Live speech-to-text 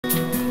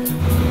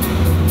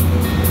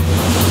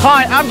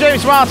Hi, I'm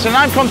James Martin and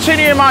I'm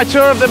continuing my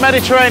tour of the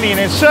Mediterranean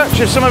in search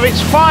of some of its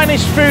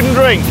finest food and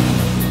drink.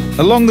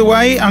 Along the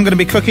way, I'm going to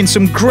be cooking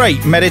some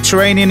great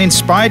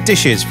Mediterranean-inspired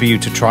dishes for you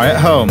to try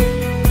at home.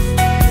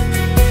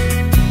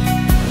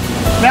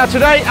 Now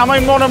today I'm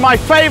in one of my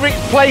favourite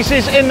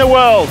places in the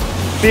world,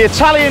 the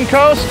Italian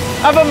coast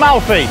of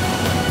Amalfi.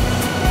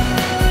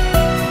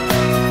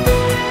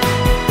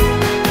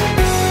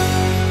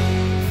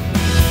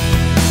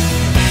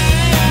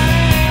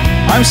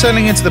 I'm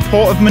sailing into the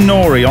port of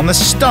Minori on the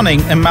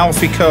stunning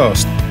Amalfi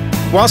coast.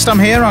 Whilst I'm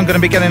here, I'm going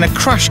to be getting a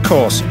crash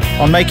course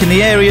on making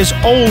the area's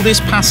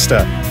oldest pasta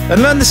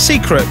and learn the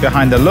secret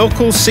behind the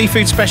local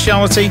seafood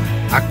speciality,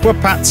 acqua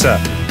pazza.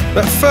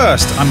 But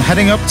first, I'm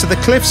heading up to the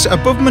cliffs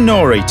above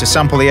Minori to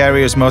sample the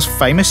area's most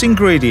famous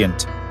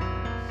ingredient.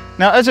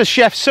 Now, as a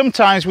chef,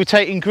 sometimes we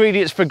take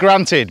ingredients for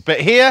granted,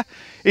 but here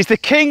is the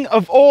king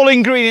of all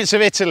ingredients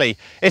of Italy.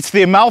 It's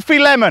the Amalfi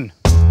lemon.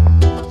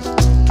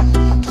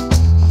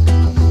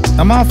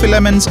 Amalfi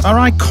lemons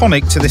are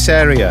iconic to this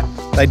area.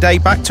 They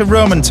date back to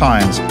Roman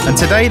times, and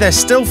today they're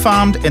still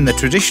farmed in the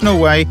traditional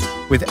way,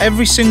 with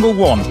every single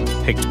one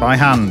picked by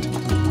hand.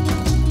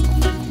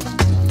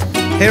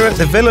 Here at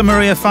the Villa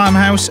Maria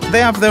farmhouse,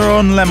 they have their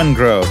own lemon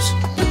groves.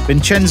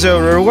 Vincenzo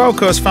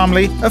Ruoco's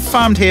family have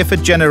farmed here for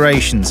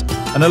generations,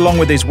 and along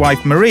with his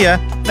wife Maria,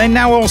 they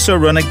now also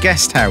run a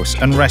guest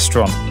house and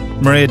restaurant.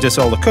 Maria does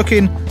all the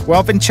cooking,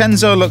 while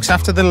Vincenzo looks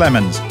after the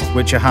lemons,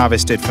 which are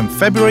harvested from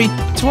February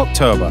to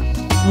October.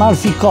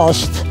 Amalfi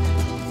cost,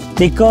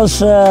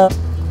 because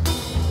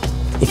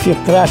if you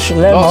crush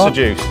lemon... Lots of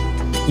juice.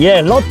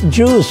 Yeah, lot of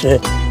juice.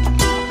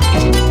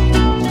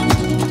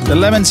 The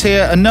lemons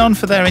here are known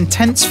for their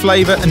intense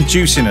flavour and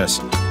juiciness,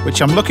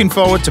 which I'm looking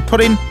forward to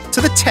putting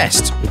to the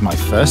test with my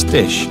first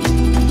dish.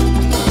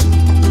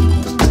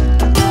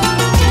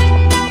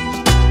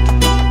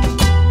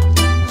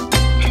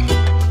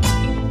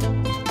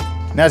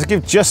 Now, to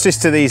give justice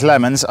to these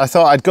lemons, I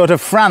thought I'd go to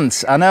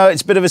France. I know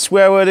it's a bit of a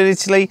swear word in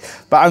Italy,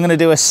 but I'm going to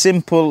do a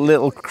simple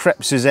little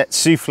crepe Suzette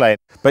soufflé.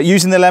 But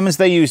using the lemons,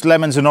 they use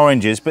lemons and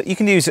oranges, but you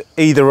can use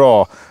either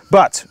or.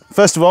 But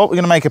first of all, we're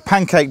going to make a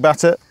pancake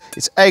batter.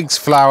 It's eggs,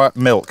 flour,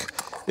 milk.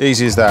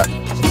 Easy as that.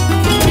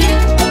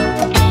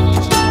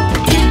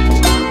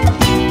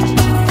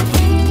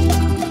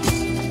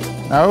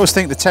 Now, I always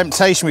think the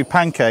temptation with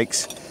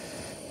pancakes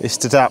is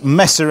to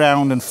mess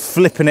around and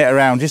flipping it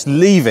around. Just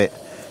leave it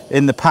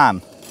in the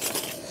pan.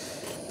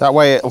 That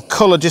way it'll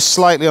colour just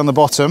slightly on the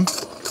bottom,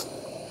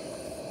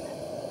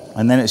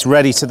 and then it's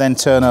ready to then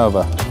turn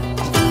over.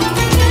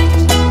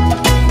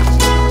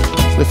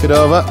 Flip it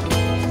over.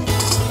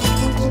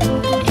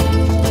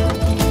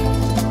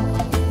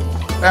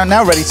 We're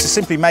now ready to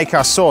simply make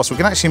our sauce. We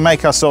can actually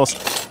make our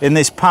sauce in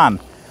this pan,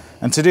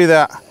 and to do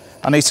that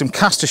I need some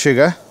caster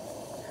sugar,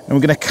 and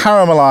we're going to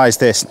caramelise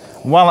this.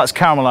 And while that's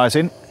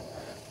caramelising,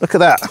 look at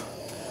that,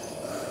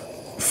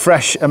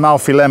 fresh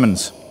Amalfi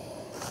lemons.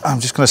 I'm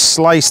just going to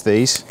slice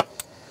these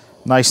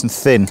nice and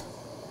thin.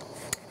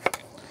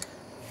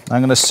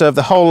 I'm going to serve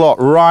the whole lot,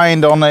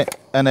 rind on it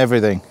and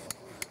everything.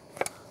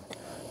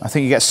 I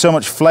think you get so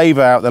much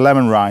flavour out of the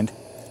lemon rind,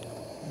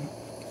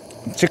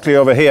 particularly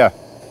over here.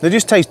 They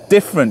just taste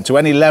different to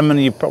any lemon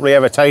you've probably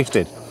ever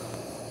tasted.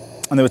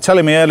 And they were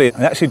telling me earlier,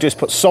 they actually just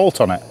put salt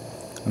on it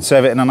and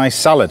serve it in a nice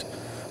salad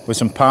with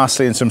some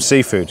parsley and some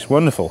seafood. It's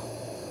wonderful.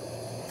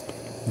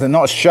 They're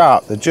not as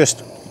sharp, they're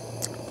just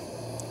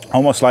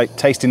almost like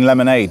tasting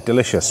lemonade,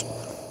 delicious.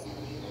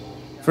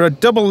 For a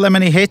double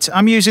lemony hit,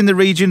 I'm using the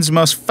region's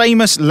most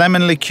famous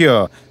lemon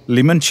liqueur,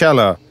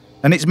 limoncello,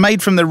 and it's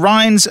made from the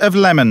rinds of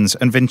lemons,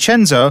 and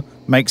Vincenzo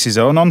makes his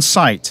own on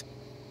site.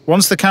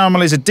 Once the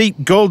caramel is a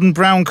deep golden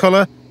brown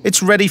colour,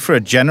 it's ready for a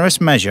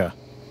generous measure.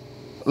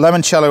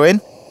 Limoncello in.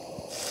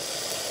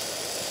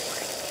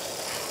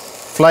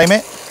 Flame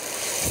it.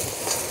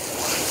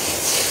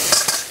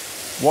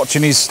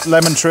 Watching his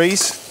lemon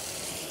trees.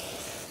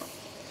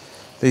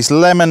 These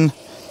lemon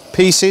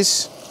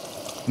pieces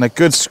and a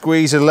good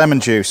squeeze of lemon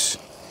juice.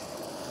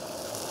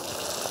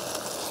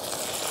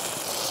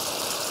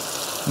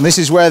 And this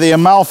is where the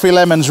Amalfi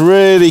lemons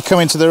really come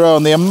into their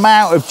own. The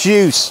amount of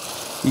juice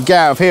you get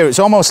out of here, it's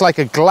almost like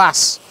a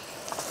glass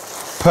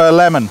per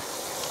lemon.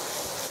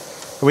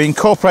 We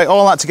incorporate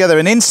all that together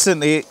and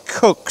instantly it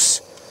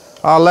cooks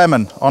our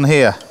lemon on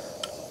here.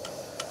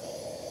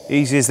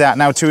 Easy as that.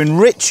 Now, to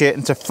enrich it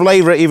and to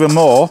flavour it even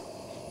more,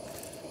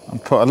 I'll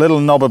put a little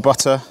knob of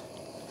butter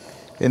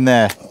in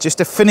there, just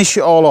to finish it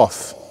all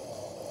off.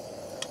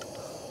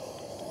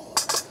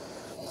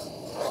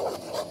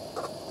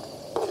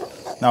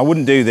 Now, I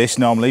wouldn't do this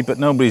normally, but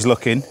nobody's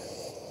looking.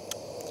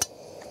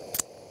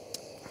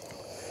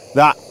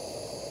 That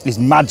is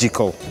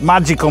magical,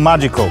 magical,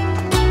 magical.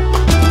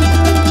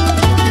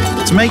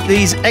 To make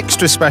these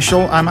extra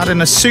special, I'm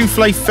adding a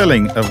soufflé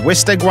filling of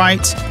whisked egg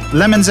white,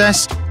 lemon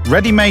zest,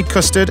 ready-made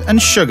custard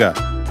and sugar.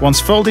 Once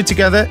folded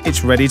together,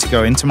 it's ready to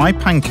go into my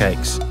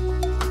pancakes.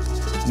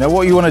 Now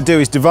what you want to do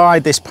is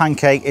divide this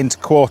pancake into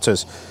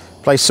quarters.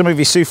 Place some of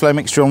your soufflé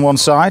mixture on one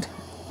side,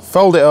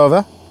 fold it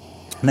over,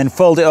 and then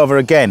fold it over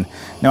again.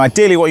 Now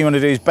ideally what you want to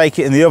do is bake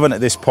it in the oven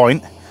at this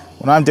point,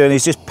 What I'm doing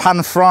is just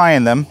pan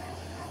frying them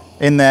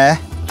in there.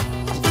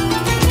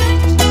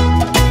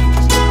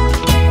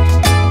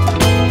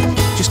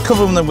 Just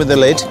covering them with the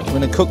lid. We're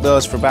going to cook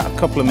those for about a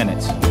couple of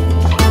minutes.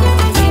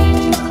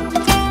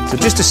 So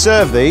just to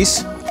serve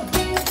these,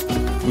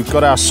 we've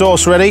got our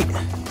sauce ready.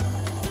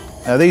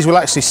 Now these will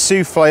actually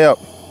souffle up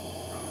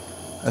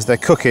as they're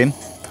cooking.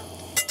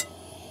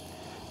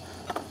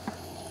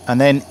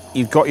 And then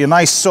you've got your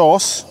nice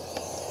sauce.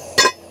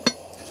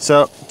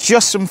 So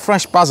just some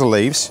fresh basil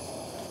leaves.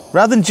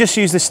 Rather than just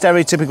use the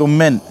stereotypical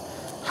mint,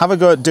 have a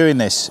go at doing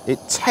this. It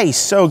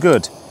tastes so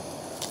good,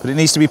 but it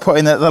needs to be put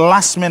in at the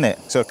last minute.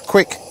 So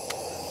quick,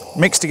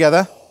 mix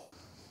together,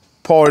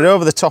 pour it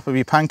over the top of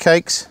your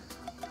pancakes.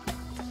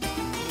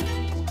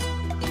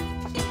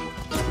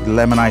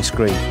 Lemon ice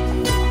cream.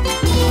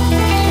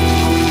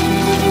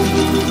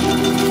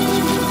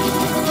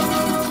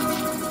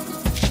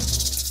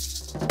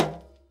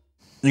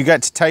 You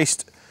get to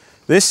taste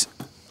this.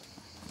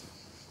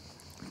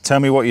 Tell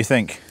me what you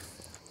think.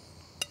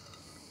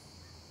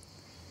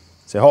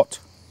 Is it hot?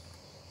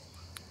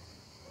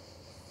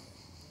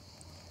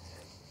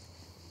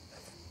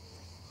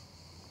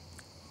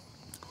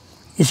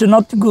 It's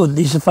not good,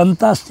 it's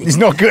fantastic. It's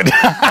not good.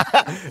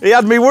 He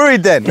had me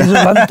worried then. It's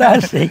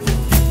fantastic.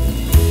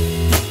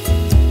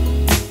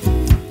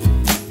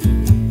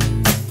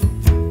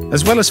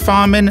 As well as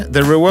farming,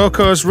 the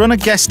Ruocos run a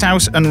guest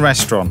house and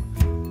restaurant.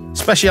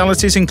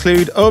 Specialities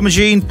include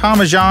aubergine,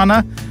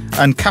 parmigiana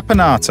and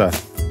caponata.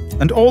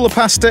 And all the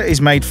pasta is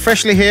made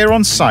freshly here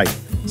on site,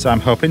 so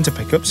I'm hoping to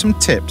pick up some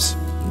tips.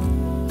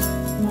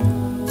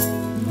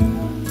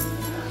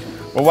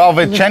 Well, while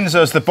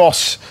Vincenzo's the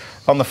boss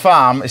on the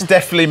farm, it's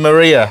definitely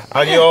Maria.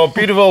 And your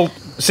beautiful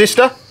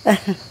sister?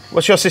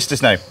 What's your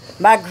sister's name?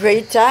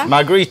 Margherita.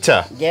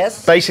 Margherita.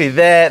 Yes. Basically,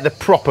 they're the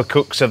proper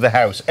cooks of the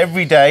house.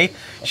 Every day,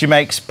 she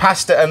makes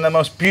pasta and the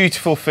most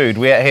beautiful food.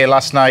 We ate here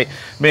last night,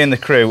 me and the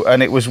crew,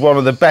 and it was one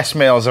of the best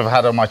meals I've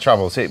had on my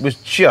travels. It was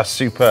just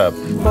superb.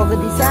 Poco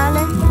di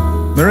sale.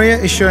 Maria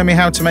is showing me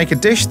how to make a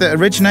dish that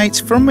originates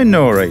from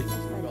Minori,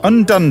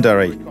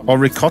 undundari, or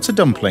ricotta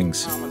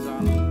dumplings.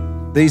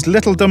 These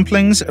little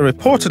dumplings are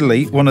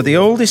reportedly one of the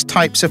oldest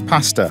types of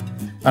pasta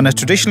and are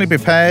traditionally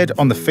prepared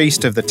on the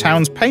feast of the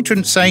town's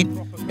patron saint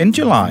in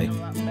July.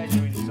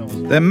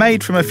 They're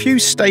made from a few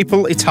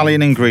staple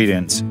Italian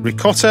ingredients: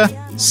 ricotta,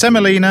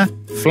 semolina,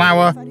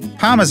 flour,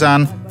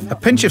 parmesan, a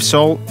pinch of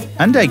salt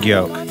and egg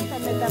yolk.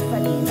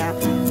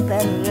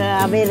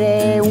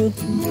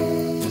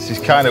 This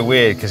is kind of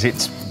weird because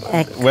it's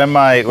when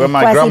my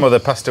grandmother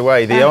passed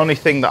away, the only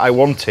thing that I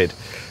wanted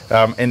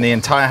in the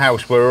entire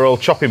house were all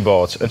chopping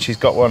boards, and she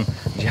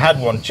had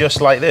one just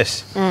like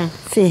this.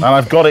 And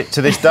I've got it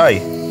to this day.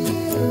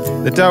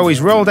 The dough is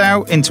rolled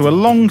out into a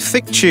long,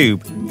 thick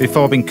tube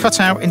before being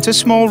cut out into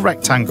small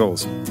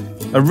rectangles.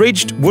 A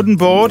ridged wooden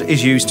board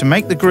is used to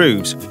make the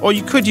grooves, or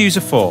you could use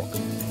a fork.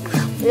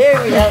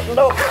 Here we are.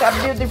 Look how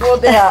beautiful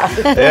they are.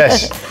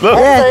 Yes, look,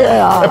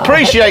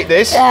 appreciate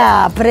this.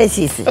 Yeah,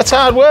 precise. That's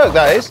hard work,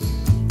 that is.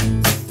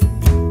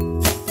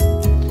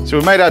 So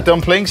we've made our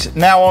dumplings,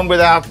 now on with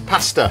our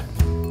pasta.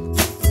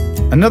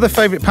 Another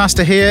favourite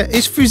pasta here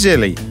is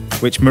fusilli,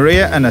 which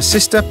Maria and her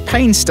sister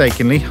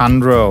painstakingly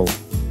hand roll.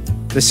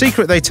 The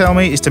secret, they tell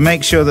me, is to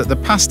make sure that the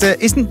pasta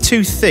isn't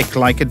too thick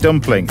like a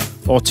dumpling,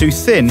 or too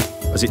thin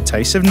as it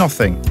tastes of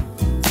nothing.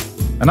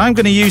 And I'm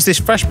going to use this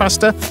fresh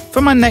pasta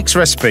for my next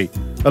recipe,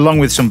 along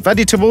with some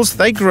vegetables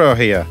they grow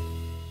here.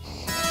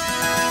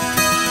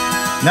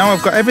 Now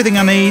I've got everything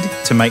I need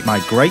to make my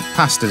great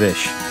pasta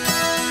dish.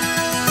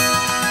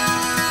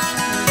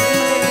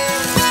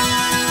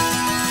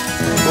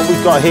 What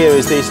we've got here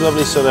is these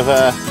lovely sort of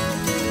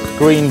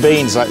green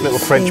beans, like little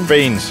French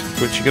beans,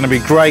 which are going to be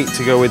great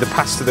to go with the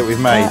pasta that we've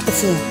made.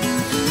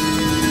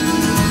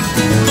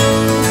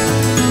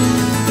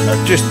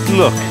 Just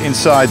look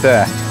inside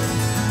there.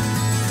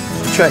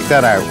 Check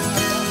that out.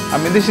 I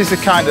mean, this is the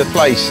kind of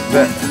place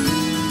that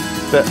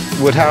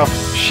would have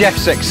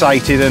chefs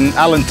excited and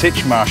Alan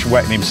Titchmarsh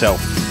wetting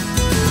himself.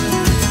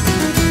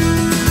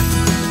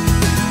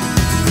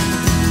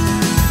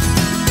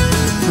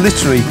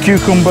 Literally,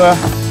 cucumber,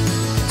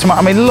 tomato.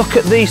 I mean, look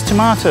at these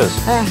tomatoes.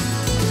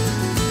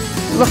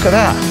 Look at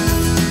that.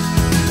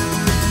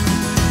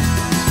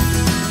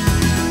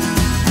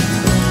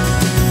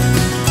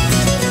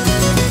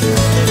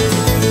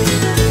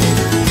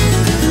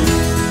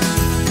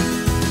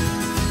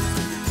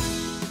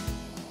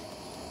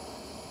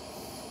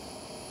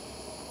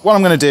 What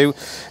I'm going to do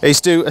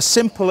is do a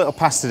simple little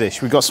pasta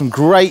dish. We've got some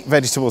great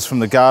vegetables from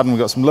the garden. We've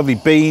got some lovely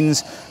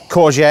beans,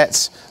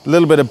 courgettes, a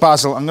little bit of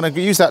basil. I'm going to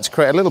use that to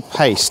create a little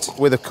paste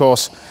with, of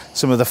course,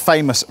 some of the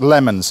famous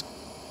lemons.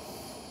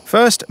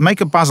 First, make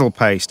a basil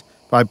paste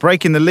by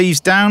breaking the leaves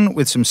down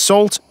with some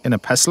salt in a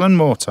pestle and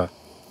mortar.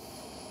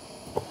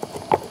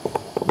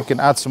 We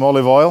can add some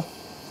olive oil.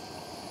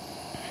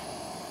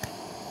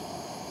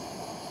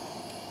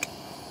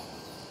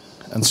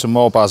 And some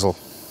more basil.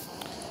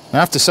 I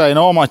have to say, in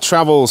all my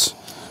travels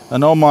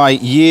and all my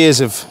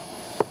years of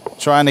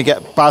trying to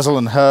get basil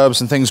and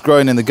herbs and things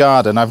growing in the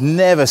garden. I've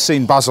never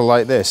seen basil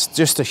like this.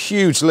 Just a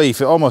huge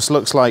leaf. It almost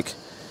looks like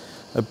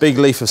a big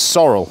leaf of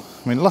sorrel.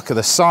 I mean, look at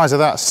the size of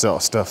that sort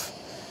of stuff.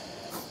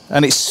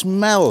 And it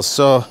smells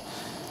so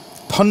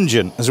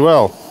pungent as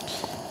well.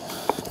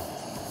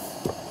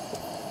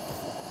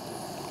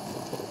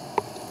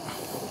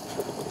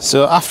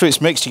 So after it's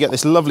mixed, you get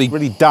this lovely,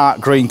 really dark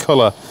green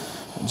colour.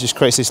 It just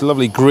creates this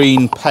lovely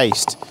green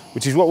paste,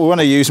 which is what we want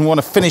to use, and we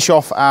want to finish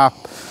off our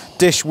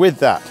dish with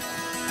that.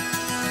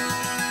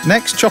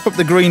 Next, chop up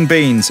the green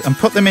beans and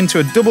put them into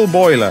a double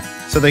boiler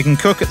so they can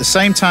cook at the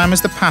same time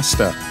as the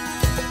pasta.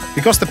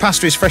 Because the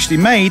pasta is freshly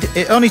made,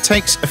 it only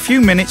takes a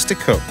few minutes to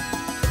cook.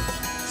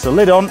 So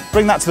lid on,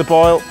 bring that to the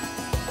boil,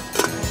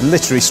 and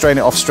literally strain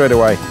it off straight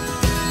away.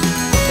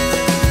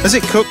 As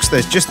it cooks,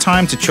 there's just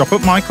time to chop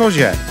up my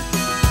courgette.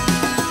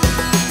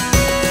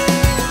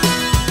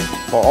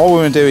 Well, all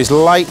we're going to do is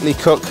lightly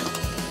cook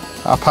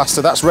our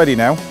pasta. That's ready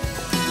now.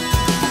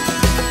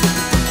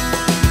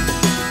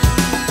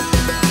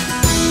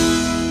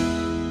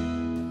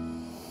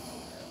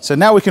 So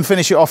now we can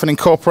finish it off and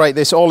incorporate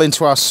this all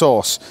into our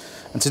sauce.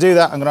 And to do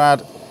that, I'm going to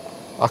add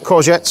our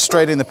courgettes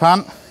straight in the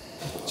pan.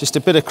 Just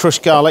a bit of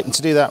crushed garlic, and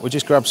to do that, we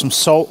just grab some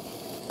salt,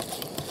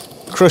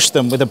 crush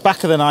them with the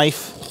back of the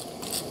knife,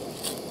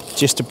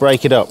 just to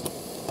break it up.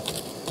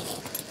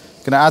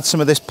 Going to add some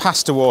of this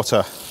pasta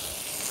water.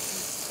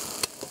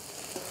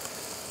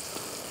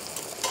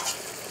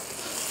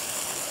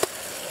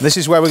 This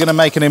is where we're going to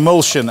make an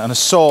emulsion and a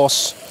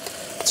sauce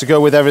to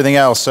go with everything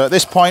else. So at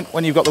this point,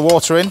 when you've got the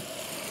water in,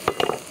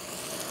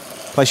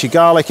 place your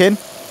garlic in.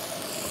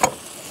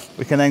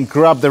 We can then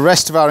grab the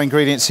rest of our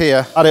ingredients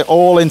here, add it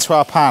all into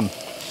our pan.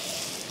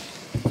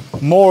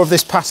 More of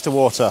this pasta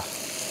water.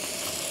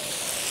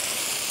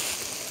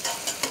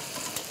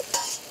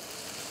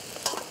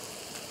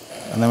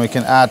 And then we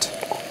can add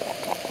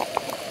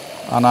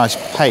our nice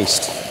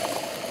paste.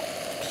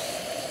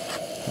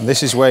 And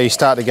this is where you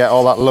start to get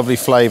all that lovely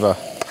flavour.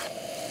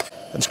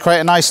 And to create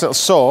a nice little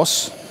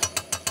sauce,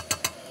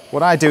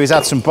 what I do is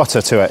add some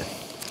butter to it.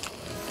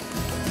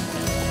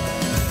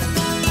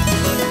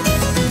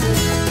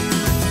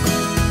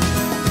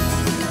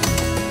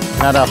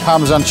 Add our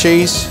Parmesan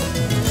cheese.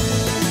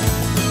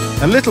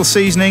 A little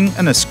seasoning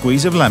and a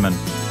squeeze of lemon.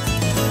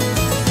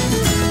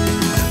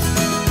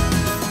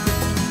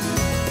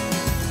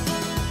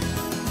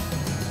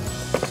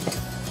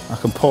 I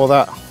can pour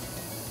that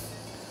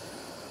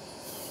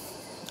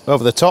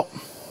over the top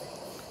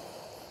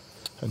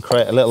and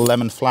create a little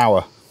lemon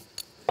flower.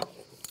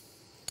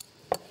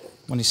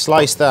 When you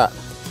slice that,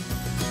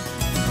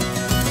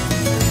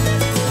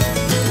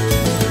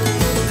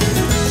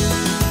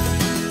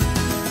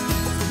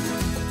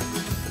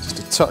 just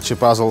a touch of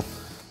basil,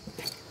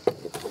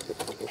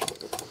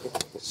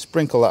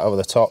 sprinkle that over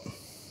the top,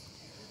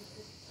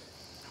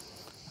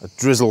 a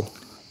drizzle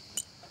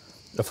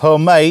of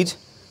homemade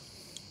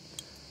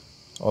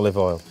olive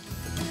oil.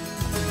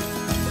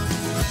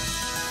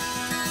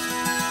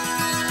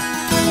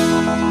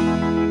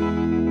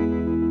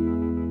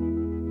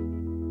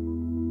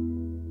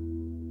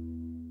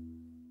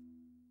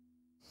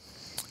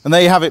 And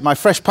there you have it, my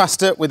fresh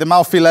pasta with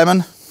Amalfi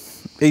lemon.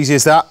 Easy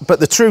as that. But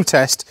the true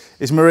test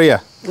is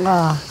Maria.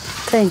 Ah,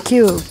 thank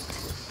you.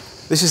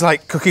 This is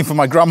like cooking for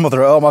my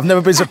grandmother at home. I've never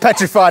been so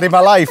petrified in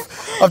my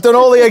life. I've done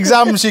all the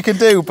exams you can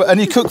do,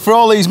 and you cook for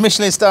all these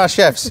Michelin star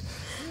chefs.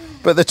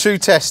 But the true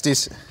test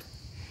is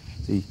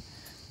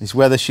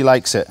whether she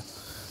likes it.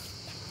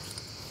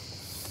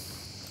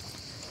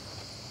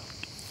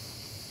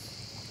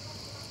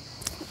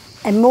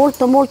 È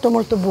molto molto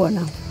molto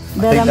buona. I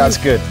think that's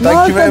good. Thank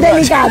Molto you very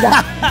much.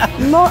 delicata.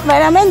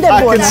 Veramente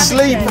I buona. can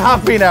sleep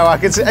happy now. I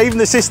can see, even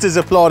the sisters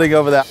applauding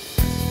over there.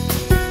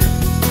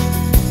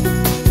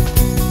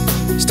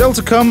 Still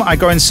to come, I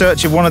go in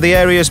search of one of the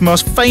area's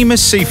most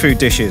famous seafood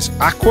dishes,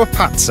 aqua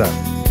pazza,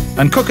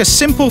 and cook a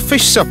simple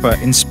fish supper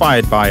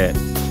inspired by it.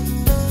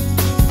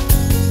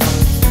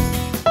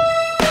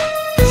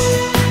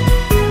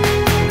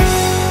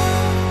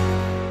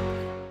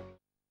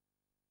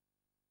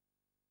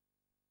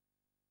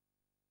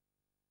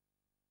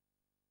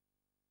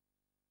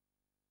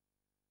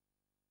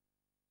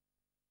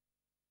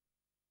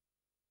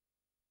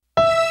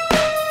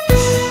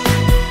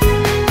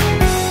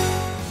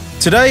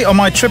 Today, on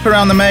my trip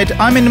around the Med,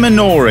 I'm in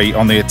Minori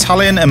on the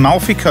Italian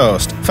Amalfi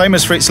coast,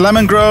 famous for its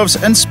lemon groves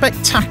and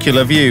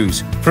spectacular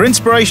views. For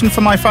inspiration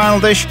for my final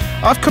dish,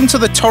 I've come to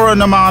the Torre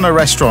Normanna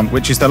restaurant,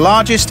 which is the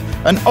largest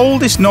and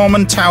oldest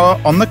Norman tower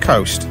on the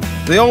coast.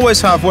 They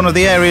always have one of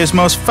the area's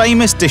most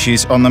famous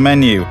dishes on the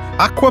menu,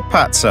 aqua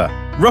pazza.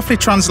 Roughly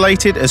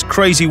translated as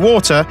crazy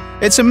water,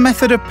 it's a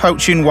method of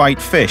poaching white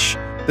fish.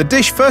 The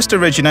dish first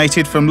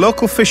originated from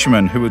local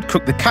fishermen who would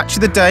cook the catch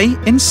of the day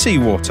in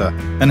seawater.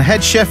 And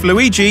head chef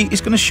Luigi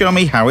is going to show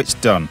me how it's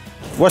done.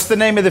 What's the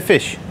name of the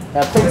fish?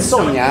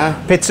 Pizzonia.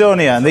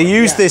 Pizzonia, and they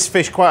use this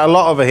fish quite a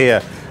lot over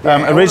here.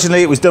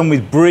 Originally it was done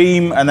with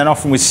bream and then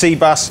often with sea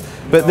bass,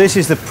 but this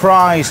is the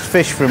prized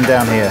fish from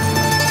down here.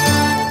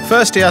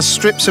 First he has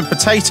strips of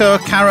potato,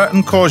 carrot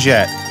and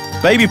courgette.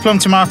 baby plum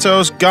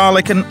tomatoes,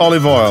 garlic and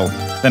olive oil.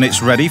 Then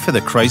it's ready for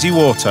the crazy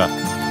water.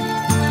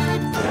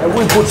 And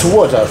we put some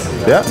water.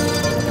 Yeah.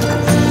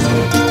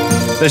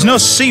 There's no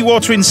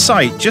seawater in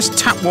sight, just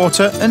tap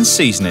water and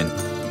seasoning.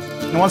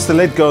 And once the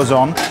lid goes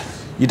on,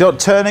 you don't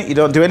turn it, you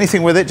don't do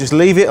anything with it, just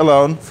leave it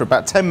alone for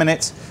about 10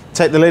 minutes,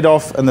 take the lid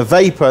off, and the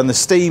vapour and the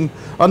steam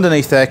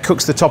underneath there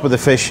cooks the top of the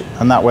fish,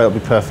 and that way it'll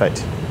be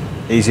perfect.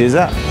 Easy as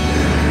that.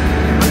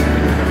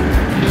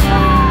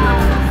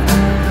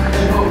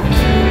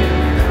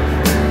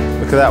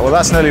 Look at that, well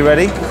that's nearly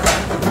ready.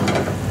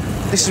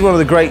 This is one of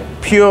the great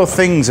pure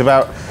things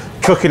about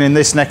cooking in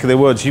this neck of the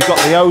woods. You've got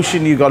the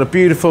ocean, you've got a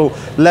beautiful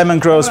lemon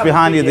groves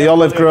behind you, the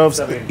olive groves.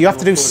 You have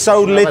to do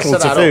so little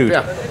to food.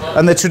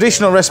 And the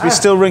traditional recipes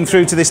still ring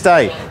through to this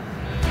day.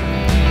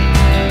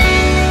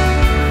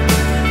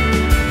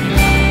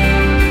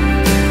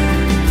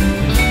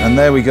 And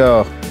there we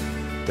go,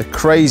 the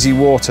crazy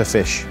water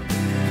fish.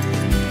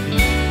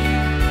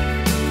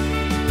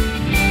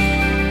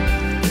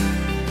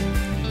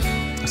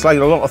 It's like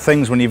a lot of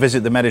things when you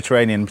visit the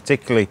Mediterranean,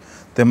 particularly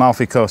the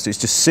Amalfi coast. It's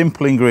just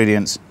simple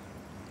ingredients,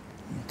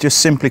 just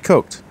simply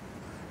cooked.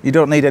 You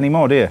don't need any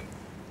more, do you?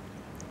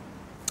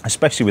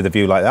 Especially with a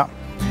view like that.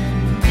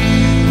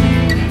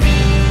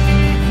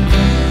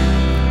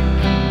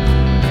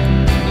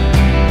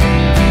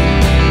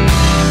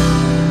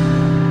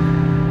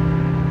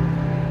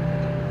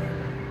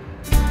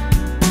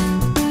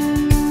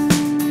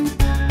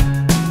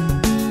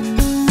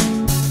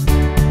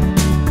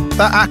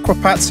 That aqua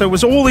pazza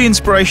was all the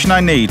inspiration I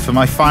need for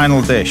my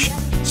final dish.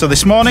 So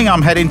this morning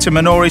I'm heading to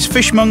Minori's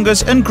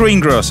fishmongers and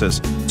greengrocers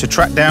to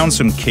track down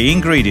some key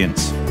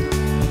ingredients.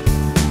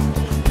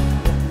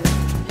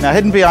 Now,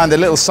 hidden behind the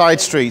little side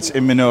streets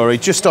in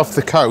Minori, just off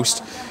the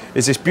coast,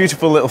 is this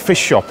beautiful little fish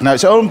shop. Now,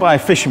 it's owned by a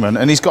fisherman,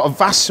 and he's got a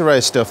vast array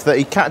of stuff that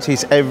he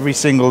catches every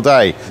single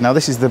day. Now,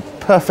 this is the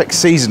perfect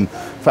season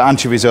for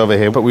anchovies over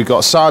here, but we've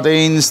got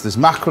sardines, there's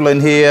mackerel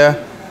in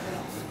here,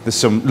 there's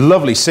some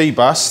lovely sea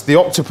bass. The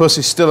octopus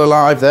is still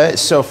alive there,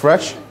 it's so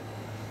fresh.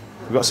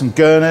 We've got some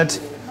gurnard,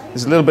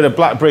 there's a little bit of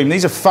black bream.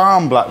 These are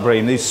farm black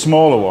bream, these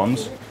smaller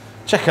ones.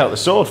 Check out the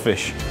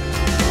swordfish.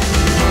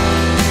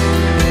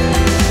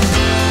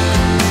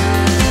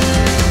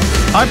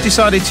 I've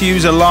decided to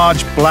use a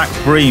large black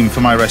bream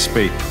for my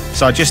recipe,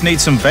 so I just need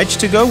some veg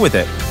to go with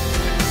it.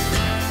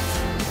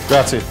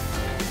 That's it.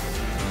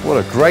 What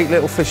a great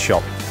little fish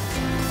shop.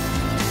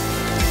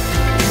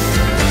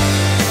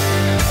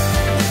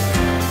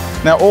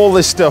 Now, all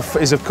this stuff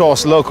is, of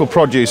course, local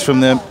produce, from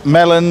the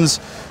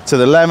melons to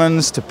the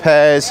lemons to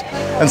pears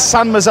and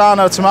San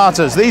Marzano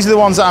tomatoes. These are the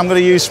ones that I'm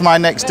going to use for my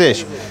next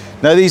dish.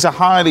 Now, these are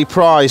highly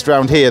prized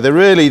around here. They're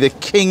really the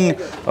king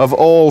of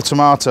all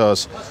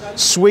tomatoes.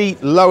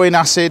 Sweet, low in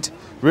acid,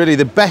 really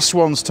the best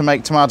ones to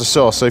make tomato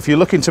sauce. So if you're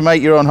looking to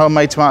make your own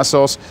homemade tomato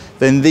sauce,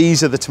 then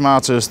these are the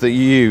tomatoes that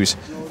you use.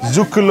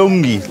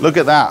 Zuccolunghi, look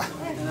at that.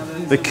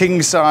 The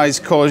king size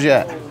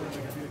courgette.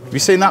 Have you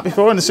seen that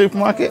before in the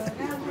supermarket?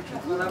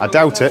 I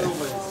doubt it.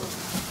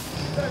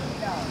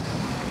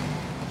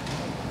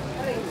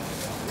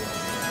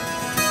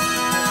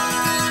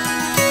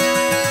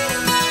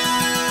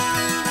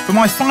 For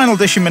my final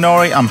dish in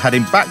Minori, I'm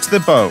heading back to the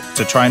boat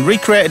to try and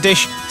recreate a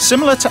dish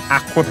similar to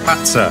aqua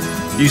pazza,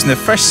 using the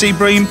fresh sea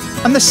bream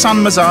and the San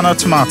Marzano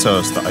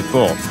tomatoes that I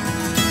bought.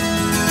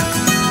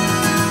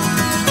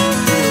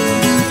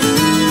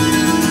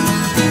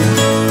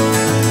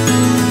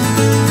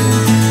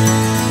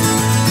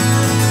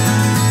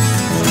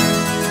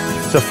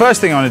 So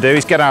first thing I want to do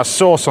is get our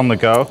sauce on the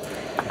go,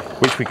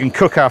 which we can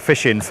cook our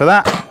fish in. For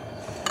that,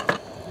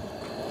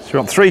 so we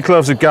want 3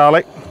 cloves of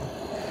garlic.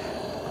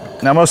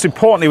 Now, most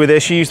importantly with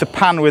this, you use the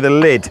pan with a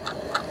lid,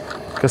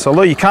 because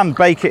although you can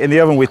bake it in the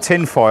oven with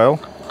tin foil,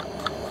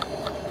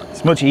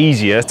 it's much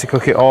easier to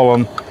cook it all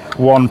on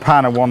one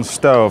pan and one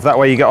stove. That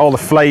way you get all the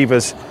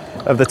flavours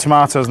of the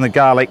tomatoes and the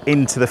garlic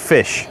into the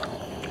fish.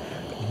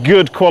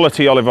 Good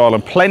quality olive oil,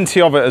 and plenty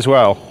of it as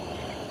well.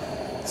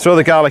 Throw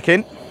the garlic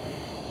in.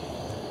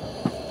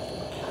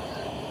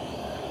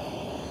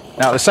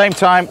 Now, at the same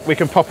time, we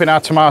can pop in our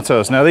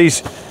tomatoes. Now,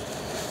 these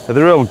are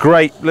the real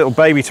great little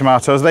baby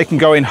tomatoes. They can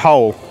go in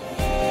whole.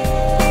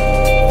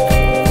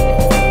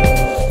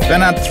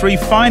 Then add 3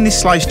 finely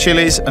sliced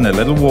chilies and a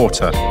little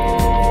water.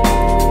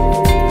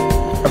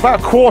 About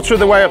a quarter of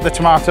the way up the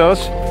tomatoes.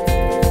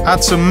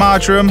 Add some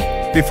marjoram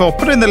before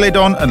putting the lid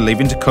on and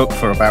leaving to cook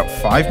for about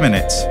 5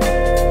 minutes.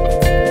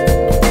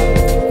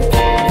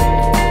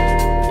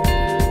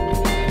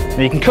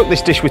 Now, you can cook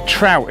this dish with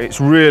trout, it's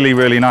really,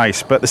 really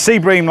nice. But the sea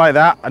bream like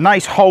that, a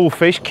nice whole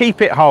fish,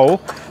 keep it whole.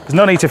 There's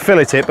no need to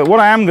fillet it, but what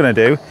I am going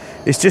to do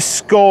is just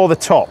score the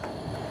top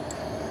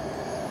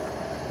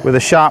with a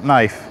sharp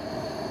knife.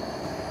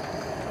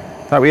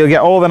 That way you'll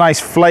get all the nice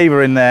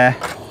flavour in there.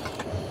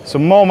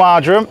 Some more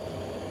marjoram,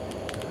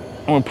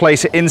 and we'll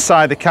place it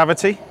inside the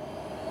cavity.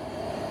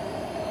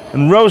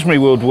 And rosemary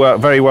would work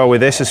very well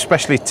with this,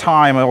 especially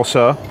thyme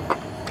also.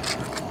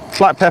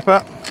 Black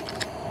pepper.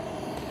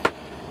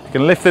 You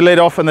can lift the lid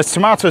off, and the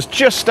tomatoes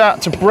just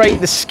start to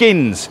break the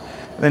skins.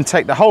 And then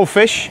take the whole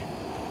fish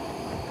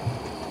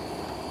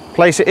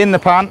Place it in the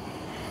pan,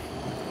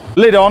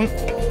 lid on,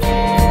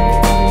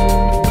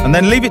 And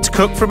then leave it to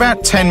cook for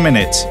about 10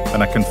 minutes,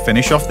 and I can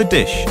finish off the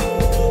dish.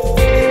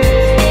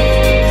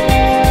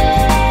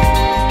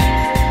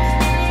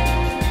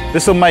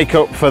 This will make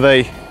up for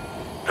the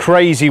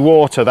crazy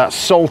water, that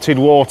salted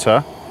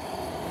water.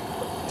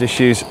 Just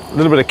use a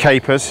little bit of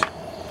capers,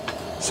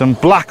 some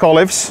black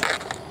olives,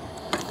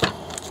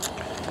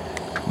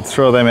 and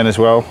throw them in as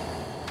well.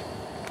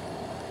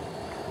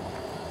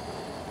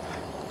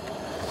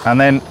 And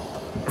then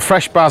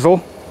fresh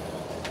basil,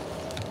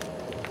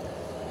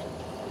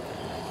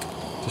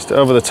 just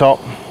over the top,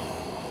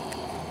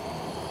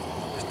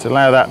 just to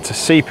allow that to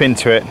seep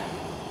into it.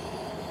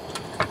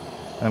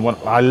 And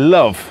what I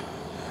love,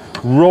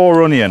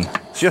 raw onion,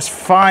 just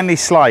finely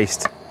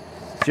sliced,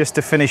 just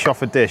to finish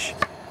off a dish.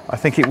 I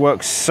think it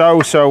works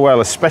so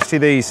well, especially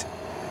these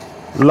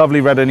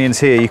lovely red onions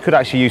here. You could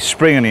actually use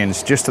spring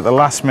onions just at the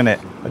last minute.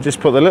 I just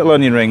put the little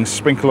onion rings,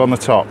 sprinkle on the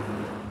top.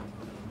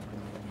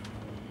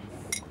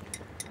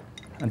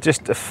 And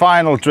just a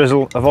final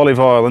drizzle of olive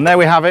oil, and there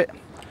we have it.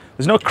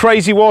 There's no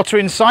crazy water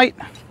in sight,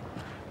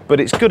 but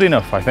it's good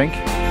enough, I think.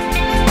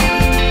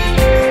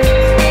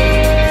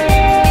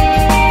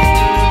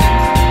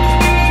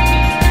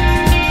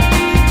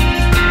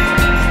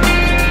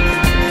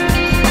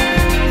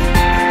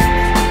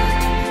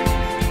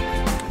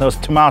 Those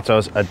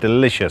tomatoes are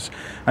delicious.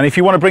 And if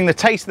you want to bring the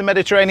taste of the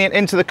Mediterranean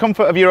into the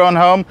comfort of your own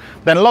home,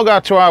 then log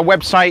out to our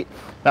website.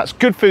 That's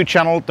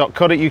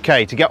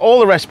goodfoodchannel.co.uk to get all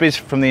the recipes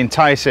from the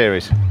entire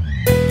series.